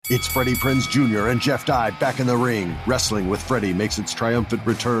It's Freddie Prinze Jr. and Jeff Dye back in the ring. Wrestling with Freddie makes its triumphant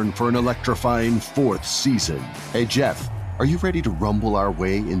return for an electrifying 4th season. Hey, Jeff, are you ready to rumble our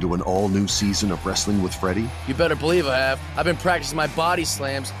way into an all-new season of Wrestling with Freddie? You better believe I have. I've been practicing my body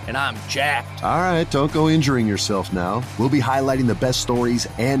slams, and I'm jacked. All right, don't go injuring yourself now. We'll be highlighting the best stories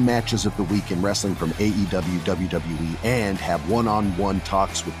and matches of the week in wrestling from AEW, WWE, and have one-on-one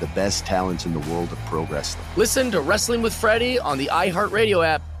talks with the best talents in the world of pro wrestling. Listen to Wrestling with Freddie on the iHeartRadio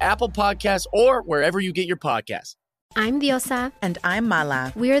app, Apple Podcasts, or wherever you get your podcasts. I'm Diosa. And I'm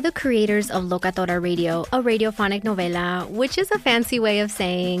Mala. We are the creators of Locatora Radio, a radiophonic novela, which is a fancy way of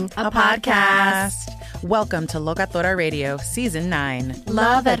saying a podcast. Welcome to Locatora Radio, Season 9.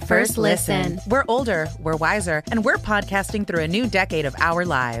 Love at first listen. We're older, we're wiser, and we're podcasting through a new decade of our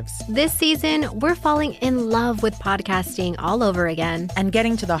lives. This season, we're falling in love with podcasting all over again. And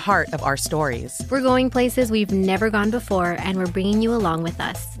getting to the heart of our stories. We're going places we've never gone before, and we're bringing you along with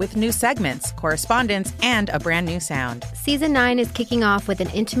us. With new segments, correspondence, and a brand new sound. Season 9 is kicking off with an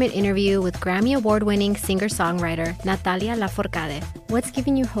intimate interview with Grammy Award-winning singer-songwriter Natalia Lafourcade. What's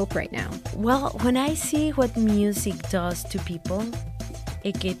giving you hope right now? Well, when I see what music does to people,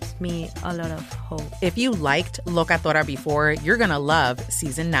 it gives me a lot of hope. If you liked Locatora before, you're going to love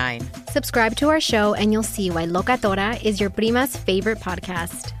Season 9. Subscribe to our show and you'll see why Locatora is your prima's favorite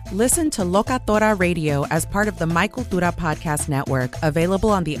podcast. Listen to Locatora Radio as part of the My Cultura Podcast Network, available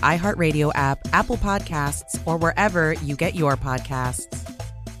on the iHeartRadio app, Apple Podcasts, or wherever you get your podcasts.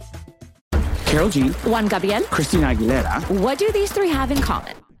 Karol G, Juan Gabriel, Christina Aguilera. What do these three have in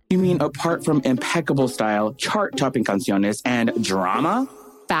common? You mean apart from impeccable style, chart-topping canciones, and drama?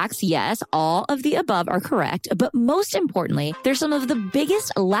 Facts, yes, all of the above are correct, but most importantly, they're some of the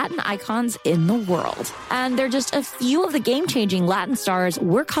biggest Latin icons in the world. And they're just a few of the game-changing Latin stars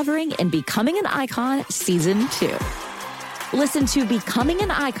we're covering in Becoming an Icon Season 2. Listen to Becoming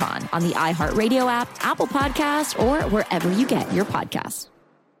an Icon on the iHeartRadio app, Apple Podcasts, or wherever you get your podcasts.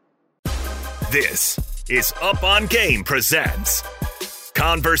 This is Up on Game presents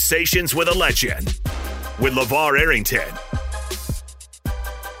Conversations with a Legend with LeVar Arrington.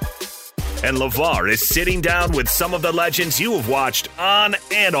 And LeVar is sitting down with some of the legends you have watched on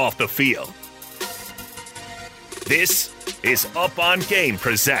and off the field. This is Up on Game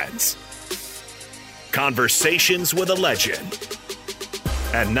presents Conversations with a Legend.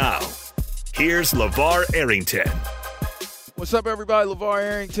 And now, here's LeVar Arrington. What's up, everybody? LeVar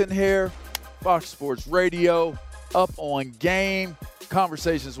Arrington here, Fox Sports Radio, Up on Game,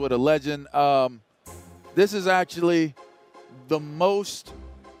 Conversations with a Legend. This is actually the most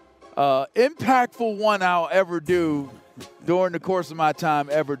impactful one I'll ever do during the course of my time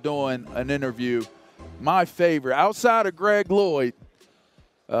ever doing an interview. My favorite, outside of Greg Lloyd.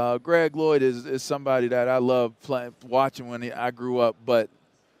 Greg Lloyd is somebody that I love watching when I grew up. But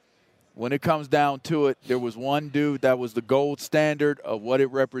when it comes down to it, there was one dude that was the gold standard of what it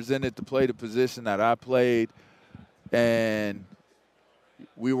represented to play the position that I played. And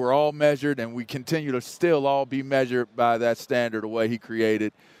we were all measured, and we continue to still all be measured by that standard, the way he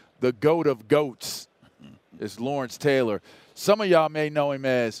created. The GOAT of GOATs is Lawrence Taylor. Some of y'all may know him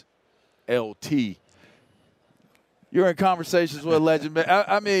as LT. You're in Conversations with a Legend.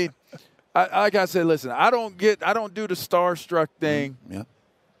 I mean, like I said, listen, I don't do the starstruck thing. Yeah.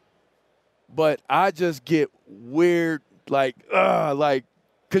 But I just get weird, like,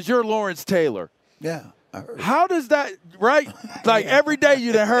 because you're Lawrence Taylor. Yeah, I heard it. How does that, right? Like, every day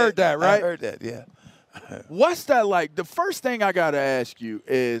you done heard that, right? I heard that, yeah. What's that like? The first thing I got to ask you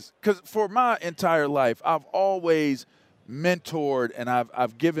is, because for my entire life, I've always mentored and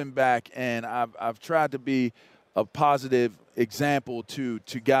I've given back, and I've tried to be a positive example to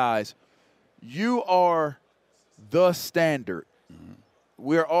guys. You are the standard. Mm-hmm.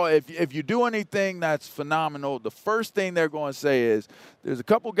 We're all, if you do anything that's phenomenal, the first thing they're going to say is, there's a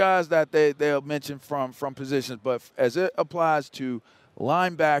couple guys that they'll mention from positions, but as it applies to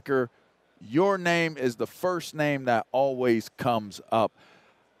linebacker, your name is the first name that always comes up.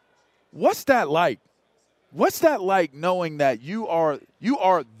 What's that like? What's that like, knowing that you are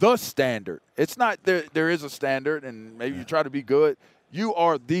the standard? It's not there is a standard, and maybe you try to be good. You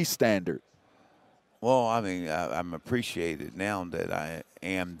are the standard. Well, I mean, I'm appreciated now that I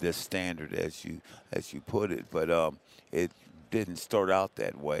am this standard, as you put it. But it didn't start out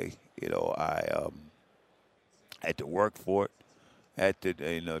that way. You know, I had to work for it, had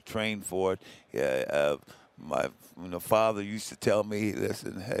to train for it. My father used to tell me,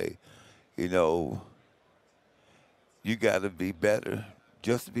 listen, hey, you got to be better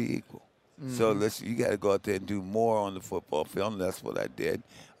just to be equal. Mm-hmm. So listen, you got to go out there and do more on the football field, and that's what I did.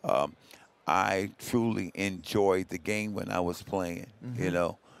 I truly enjoyed the game when I was playing,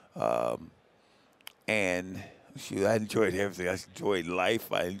 And shoot, I enjoyed everything. I enjoyed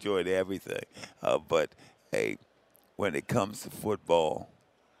life. I enjoyed everything. But, hey, when it comes to football,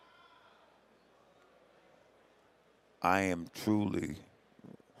 I am truly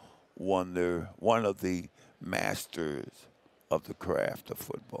one of the masters of the craft of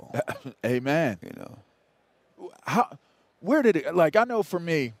football. Amen. You know. Where did it, like, I know for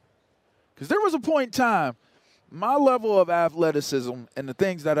me, because there was a point in time, my level of athleticism and the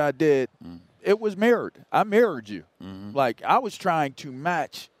things that I did, it was mirrored. I mirrored you. Like, I was trying to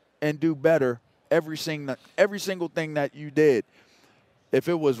match and do better every single thing that you did. If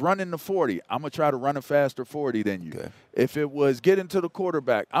it was running the 40, I'm going to try to run a faster 40 than you. Okay. If it was getting to the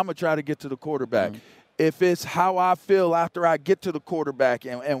quarterback, I'm going to try to get to the quarterback. If it's how I feel after I get to the quarterback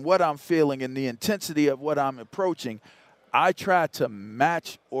and what I'm feeling and the intensity of what I'm approaching, I try to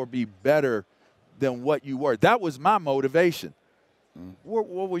match or be better than what you were. That was my motivation. What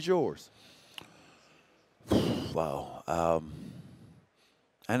was yours? Wow.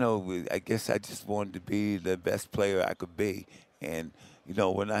 I guess I just wanted to be the best player I could be. And, you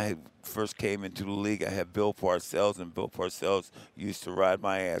know, when I first came into the league, I had Bill Parcells, and Bill Parcells used to ride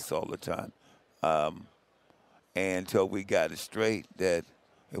my ass all the time. And until we got it straight that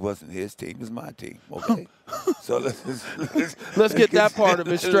it wasn't his team, it was my team, okay? So let's get that part of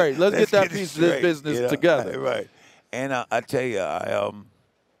it straight. Let's get that piece of this business together. Right. And I tell you,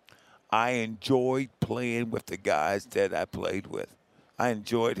 I enjoyed playing with the guys that I played with. I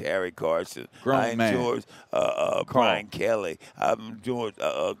enjoyed Harry Carson. I enjoyed Brian Kelly. I enjoyed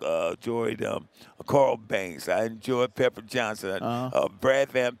Carl Banks. I enjoyed Pepper Johnson.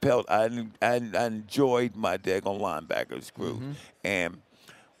 Brad Van Pelt. I enjoyed my daggone linebackers group. And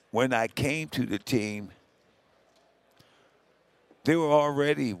when I came to the team, they were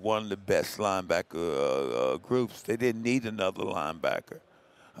already one of the best linebacker groups. They didn't need another linebacker.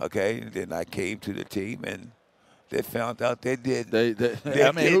 Okay? And then I came to the team, and they found out they did. Who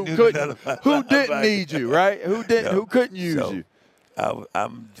didn't need you, right? Who didn't? Who couldn't use you?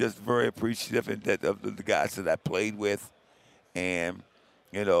 I'm just very appreciative of the guys that I played with, and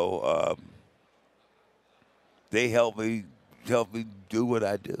you know, they helped me do what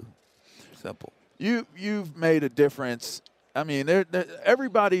I do. Simple. You've made a difference. I mean,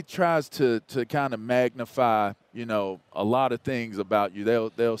 everybody tries to kind of magnify, you know, a lot of things about you.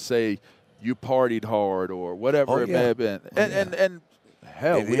 They'll say you partied hard or whatever it may have been. And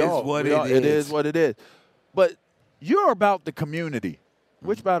hell, it is what it is. But you're about the community,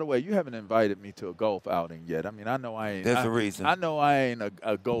 which, by the way, you haven't invited me to a golf outing yet. I mean, I know I ain't. There's a reason. I know I ain't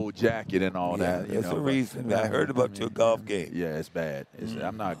a gold jacket and all that. There's a reason. I heard about your golf game. Yeah, it's bad.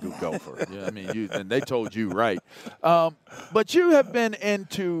 I'm not a good golfer. I mean, and they told you right. But you have been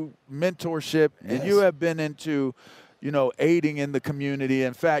into mentorship, and you have been into, you know, aiding in the community.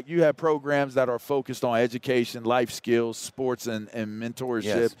 In fact, you have programs that are focused on education, life skills, sports, and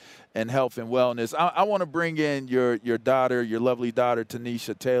mentorship, and health and wellness. I want to bring in your daughter, your lovely daughter,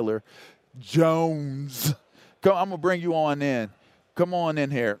 Tanisha Taylor Jones. I'm going to bring you on in. Come on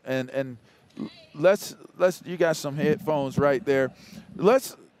in here. And let's you got some headphones right there.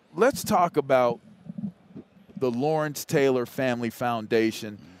 Let's talk about the Lawrence Taylor Family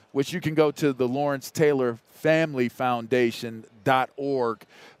Foundation, which you can go to the Lawrence Taylor Family Foundation.org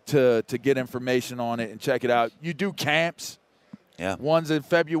to get information on it and check it out. You do camps. Yeah. One's in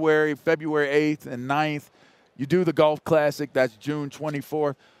February 8th and 9th. You do the Golf Classic. That's June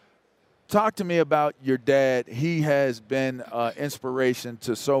 24th. Talk to me about your dad. He has been inspiration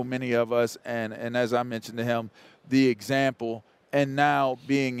to so many of us, and as I mentioned to him, the example, and now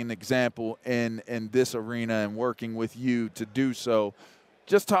being an example in this arena and working with you to do so.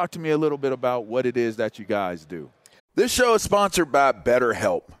 Just talk to me a little bit about what it is that you guys do. This show is sponsored by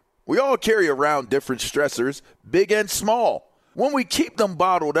BetterHelp. We all carry around different stressors, big and small. When we keep them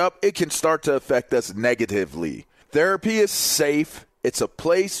bottled up, it can start to affect us negatively. Therapy is safe. It's a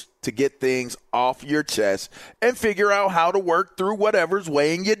place to get things off your chest and figure out how to work through whatever's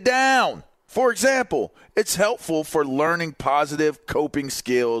weighing you down. For example, it's helpful for learning positive coping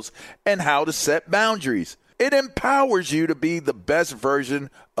skills and how to set boundaries. It empowers you to be the best version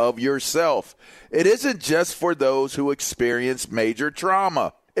of yourself. It isn't just for those who experience major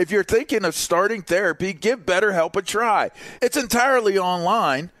trauma. If you're thinking of starting therapy, give BetterHelp a try. It's entirely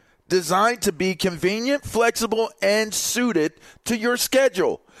online, designed to be convenient, flexible, and suited to your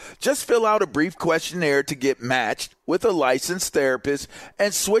schedule. Just fill out a brief questionnaire to get matched with a licensed therapist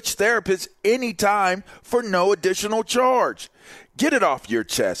and switch therapists anytime for no additional charge. Get it off your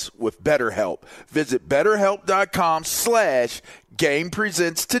chest with BetterHelp. Visit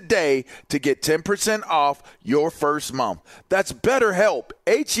BetterHelp.com/GamePresents today to get 10% off your first month. That's BetterHelp,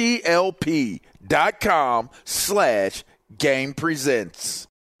 HELP.com/GamePresents.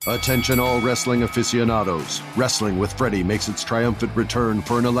 Attention all wrestling aficionados. Wrestling with Freddie makes its triumphant return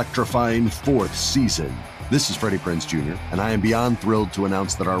for an electrifying 4th season. This is Freddie Prinze Jr., and I am beyond thrilled to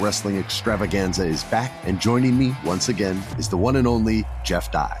announce that our wrestling extravaganza is back, and joining me once again is the one and only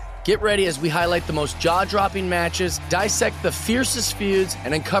Jeff Dye. Get ready as we highlight the most jaw-dropping matches, dissect the fiercest feuds,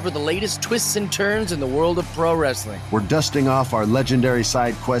 and uncover the latest twists and turns in the world of pro wrestling. We're dusting off our legendary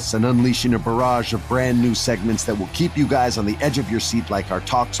side quests and unleashing a barrage of brand new segments that will keep you guys on the edge of your seat like our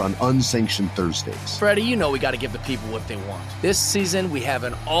talks on Unsanctioned Thursdays. Freddie, you know we got to give the people what they want. This season, we have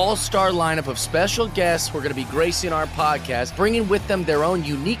an all-star lineup of special guests who are going to be gracing our podcast, bringing with them their own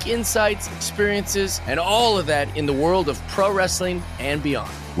unique insights, experiences, and all of that in the world of pro wrestling and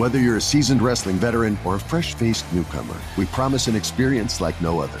beyond. Whether you're a seasoned wrestling veteran or a fresh-faced newcomer, we promise an experience like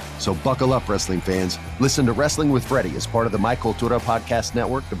no other. So buckle up, wrestling fans. Listen to Wrestling with Freddie as part of the My Cultura Podcast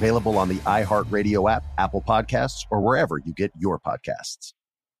Network, available on the iHeartRadio app, Apple Podcasts, or wherever you get your podcasts.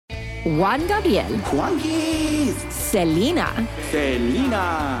 Juan Gabriel. Juanquis. Selena.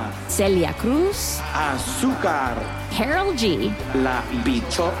 Selena. Celia Cruz. Azúcar. Karol G. La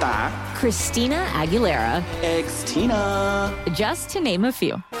Bichota. Christina Aguilera. Ex-Tina. Just to name a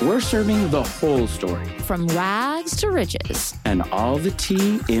few. We're serving the whole story. From rags to riches. And all the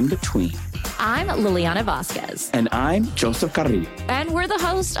tea in between. I'm Liliana Vasquez. And I'm Joseph Carrillo. And we're the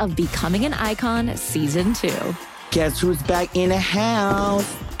host of Becoming an Icon Season 2. Guess who's back in the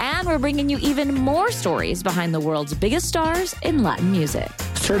house? And we're bringing you even more stories behind the world's biggest stars in Latin music.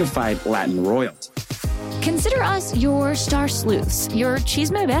 Certified Latin royalty. Consider us your star sleuths, your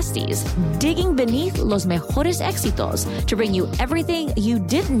chisme besties, digging beneath los mejores éxitos to bring you everything you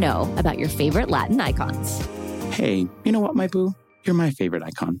didn't know about your favorite Latin icons. Hey, you know what, my boo? You're my favorite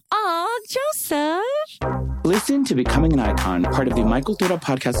icon. Aw, Joseph. Listen to Becoming an Icon, part of the My Cultura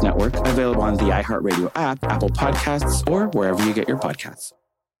Podcast Network, available on the iHeartRadio app, Apple Podcasts, or wherever you get your podcasts.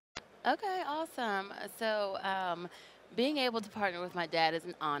 Okay, awesome. So being able to partner with my dad is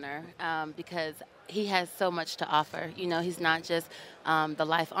an honor because he has so much to offer. You know, he's not just the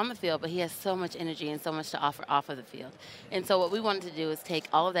life on the field, but he has so much energy and so much to offer off of the field. And so what we wanted to do is take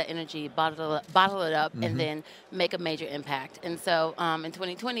all of that energy, bottle it up, and then make a major impact. And so in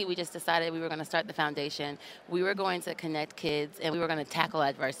 2020, we just decided we were going to start the foundation. We were going to connect kids, and we were going to tackle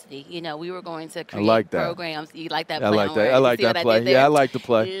adversity. You know, we were going to create programs. You like that play? I like that. I like that play. Yeah, I like the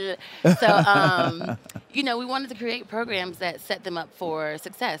play. So, you know, we wanted to create programs that set them up for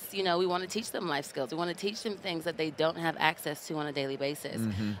success. You know, we want to teach them life skills. We want to teach them things that they don't have access to on a daily basis.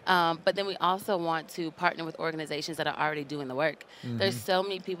 But then we also want to partner with organizations that are already doing the work. There's so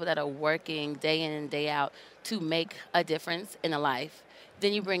many people that are working day in and day out to make a difference in a life.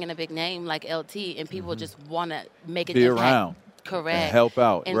 Then you bring in a big name like LT, and people just want to make an impact. Around. Correct. And help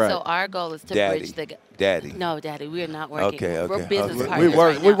out. And so our goal is to bridge the Daddy. No, Daddy, we are not working. Okay. We're business partners.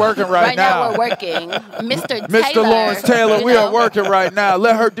 We're working right now. Right now we're working. Mr. Lawrence Taylor, we are working right now.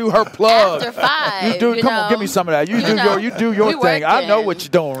 Let her do her plug. After 5. Come on, give me some of that. You do your thing. I know what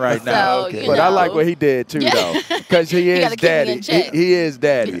you're doing right now. So, but I like what he did too, though, because he is daddy. He is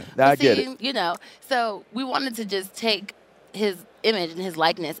daddy. I get it. You know, so we wanted to just take his image and his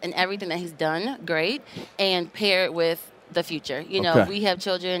likeness and everything that he's done great and pair it with the future. You know, we have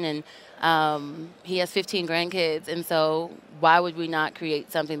children and he has 15 grandkids, and so why would we not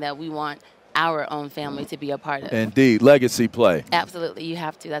create something that we want our own family to be a part of? Indeed. Legacy play. Absolutely. You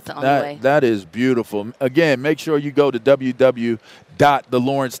have to. That's the only way. That is beautiful. Again, make sure you go to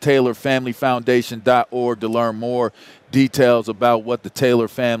www.thelawrencetaylorfamilyfoundation.org to learn more details about what the Taylor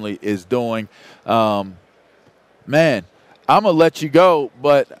family is doing. Man, I'm going to let you go,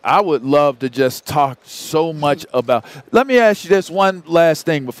 but I would love to just talk so much about – let me ask you this one last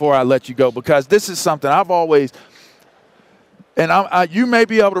thing before I let you go, because this is something I've always – and you may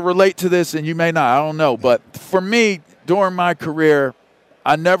be able to relate to this and you may not. I don't know. But for me, during my career,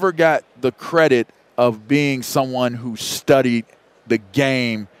 I never got the credit of being someone who studied the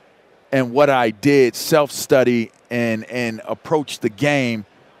game and what I did, self-study and approach the game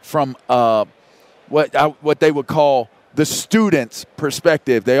from what they would call – the student's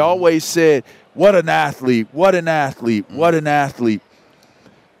perspective. They always said, what an athlete, what an athlete, what an athlete.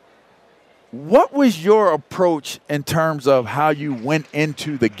 What was your approach in terms of how you went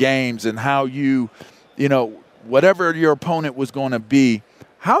into the games and how you, whatever your opponent was going to be,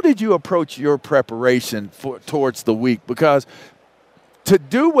 how did you approach your preparation towards the week? Because to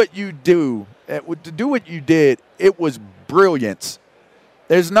do what you did, it was brilliance.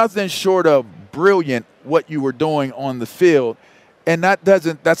 There's nothing short of brilliant what you were doing on the field, and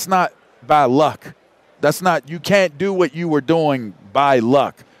that's not by luck. You can't do what you were doing by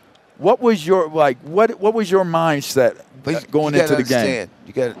luck. What was your what was your mindset going into the game?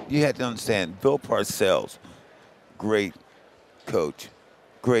 You had to understand, Bill Parcells, great coach,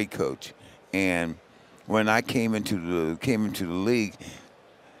 and when I came into the league,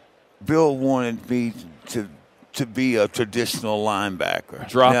 Bill wanted me to be a traditional linebacker.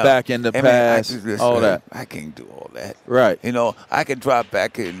 Drop back in the pass, all that. I can't do all that. Right. You know, I can drop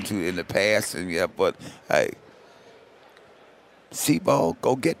back in the pass, but hey, see ball,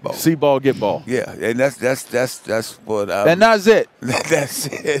 go get ball. See ball, get ball. Yeah, and that's what. And that's it. That's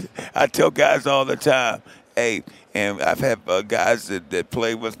it. I tell guys all the time, hey, and I've had guys that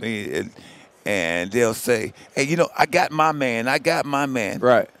play with me, and they'll say, hey, you know, I got my man.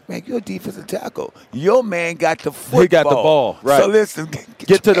 Right. Man, you're a defensive tackle. Your man got the football. He got the ball. Right. So listen,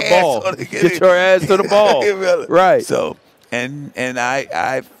 get to the ball. Get your ass to the ball. Right. So, and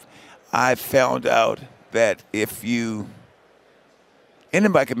I found out that if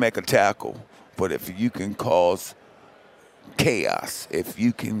anybody can make a tackle, but if you can cause chaos, if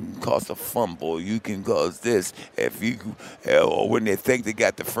you can cause a fumble, you can cause this. Or when they think they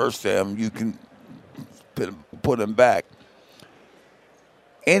got the first down, you can put them back.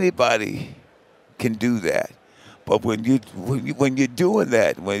 Anybody can do that, but when you're doing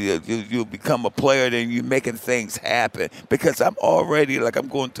that, when you become a player, then you're making things happen. Because I'm already I'm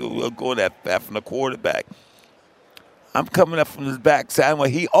going that from the quarterback. I'm coming up from his backside where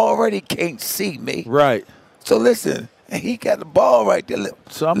he already can't see me. Right. So listen, and he got the ball right there.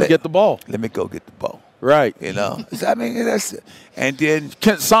 So I'm gonna get the ball. Let me go get the ball. Right. You know. I mean, that's it. And then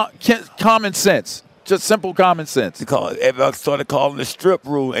common sense. Just simple common sense. Everybody started calling the strip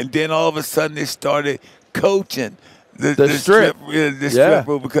rule, and then all of a sudden they started coaching the strip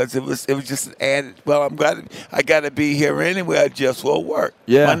rule because it was just added. Well, I got to be here anyway. I just will work.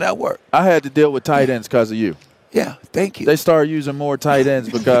 Yeah. Why not work? I had to deal with tight ends because of you. Yeah, thank you. They started using more tight ends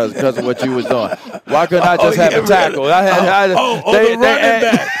because of what you was doing. Why couldn't I just have a tackle? Really? The running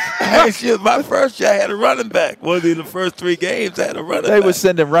back. Hey, shit, my first year I had a running back. One of the first 3 games I had a running back. They were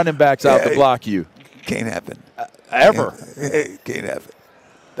sending running backs out to block you. Can't happen. Ever. Can't happen.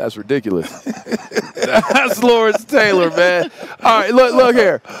 That's ridiculous. That's Lawrence Taylor, man. All right, look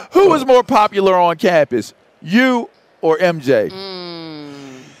here. Who was more popular on campus, you or MJ?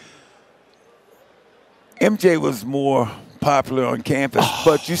 MJ was more popular on campus,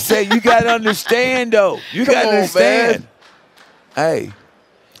 but you got to understand, though. You got to understand. Hey,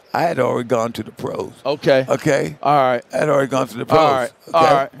 I had already gone to the pros. Okay. All right. I had already gone to the pros. All right. Okay?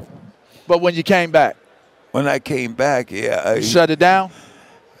 All right. But when you came back? When I came back, yeah. Shut it down?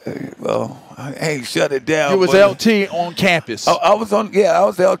 Well, I ain't shut it down. You was LT on campus. Oh, I was LT.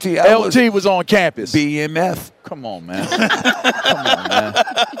 LT was on campus. BMF. Come on, man.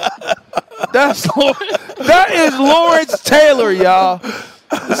 That is Lawrence Taylor, y'all.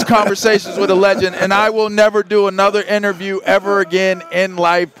 This is Conversations with a Legend, and I will never do another interview ever again in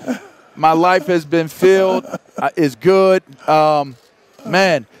life. My life has been filled. It's good. Man,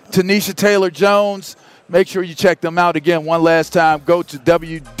 Tanisha Taylor-Jones, make sure you check them out again one last time. Go to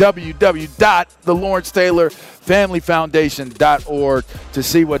www.thelawrencetaylorfamilyfoundation.org to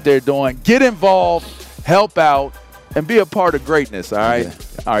see what they're doing. Get involved, help out, and be a part of greatness, all right? Yeah.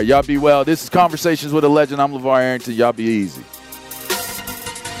 All right, y'all be well. This is Conversations with a Legend. I'm LeVar Arrington. Y'all be easy.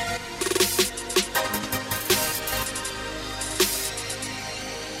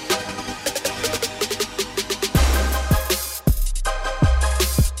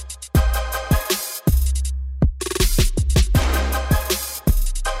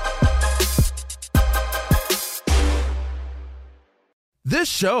 This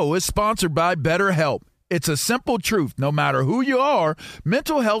show is sponsored by BetterHelp. It's a simple truth. No matter who you are,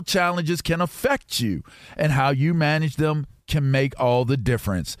 mental health challenges can affect you, and how you manage them can make all the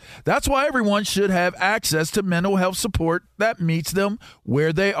difference. That's why everyone should have access to mental health support that meets them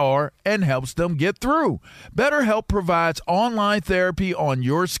where they are and helps them get through. BetterHelp provides online therapy on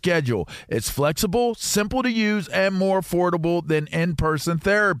your schedule. It's flexible, simple to use, and more affordable than in-person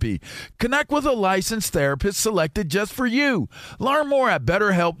therapy. Connect with a licensed therapist selected just for you. Learn more at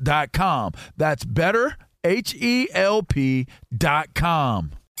BetterHelp.com. That's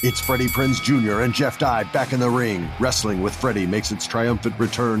BetterHelp.com. It's Freddie Prinze Jr. and Jeff Dye back in the ring. Wrestling with Freddie makes its triumphant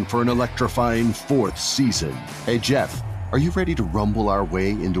return for an electrifying 4th season. Hey, Jeff, Are you ready to rumble our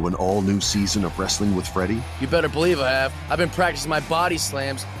way into an all-new season of Wrestling with Freddie? You better believe I have. I've been practicing my body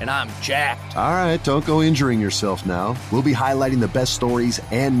slams, and I'm jacked. All right, don't go injuring yourself now. We'll be highlighting the best stories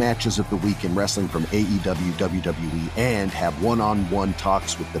and matches of the week in wrestling from AEW, WWE, and have one-on-one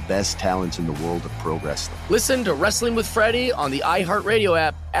talks with the best talents in the world of pro wrestling. Listen to Wrestling with Freddie on the iHeartRadio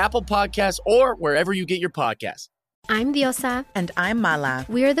app, Apple Podcasts, or wherever you get your podcasts. I'm Diosa. And I'm Mala.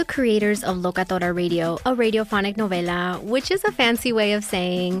 We are the creators of Locatora Radio, a radiophonic novela, which is a fancy way of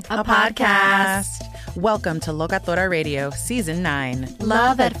saying a podcast. Welcome to Locatora Radio, Season 9.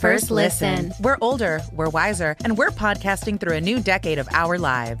 Love at first listen. We're older, we're wiser, and we're podcasting through a new decade of our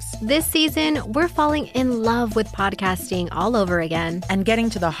lives. This season, we're falling in love with podcasting all over again. And getting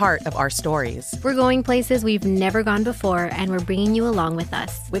to the heart of our stories. We're going places we've never gone before, and we're bringing you along with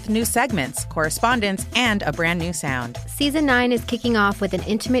us. With new segments, correspondence, and a brand new sound. Season 9 is kicking off with an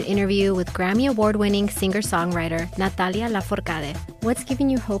intimate interview with Grammy Award-winning singer-songwriter Natalia Lafourcade. What's giving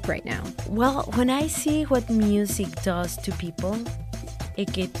you hope right now? Well, when I see what music does to people,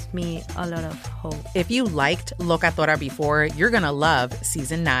 it gives me a lot of hope. If you liked Locatora before, you're going to love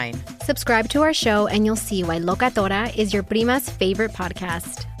Season 9. Subscribe to our show and you'll see why Locatora is your prima's favorite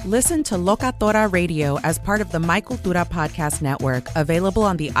podcast. Listen to Locatora Radio as part of the My Cultura Podcast Network, available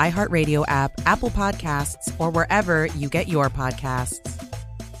on the iHeartRadio app, Apple Podcasts, or wherever you get your podcasts.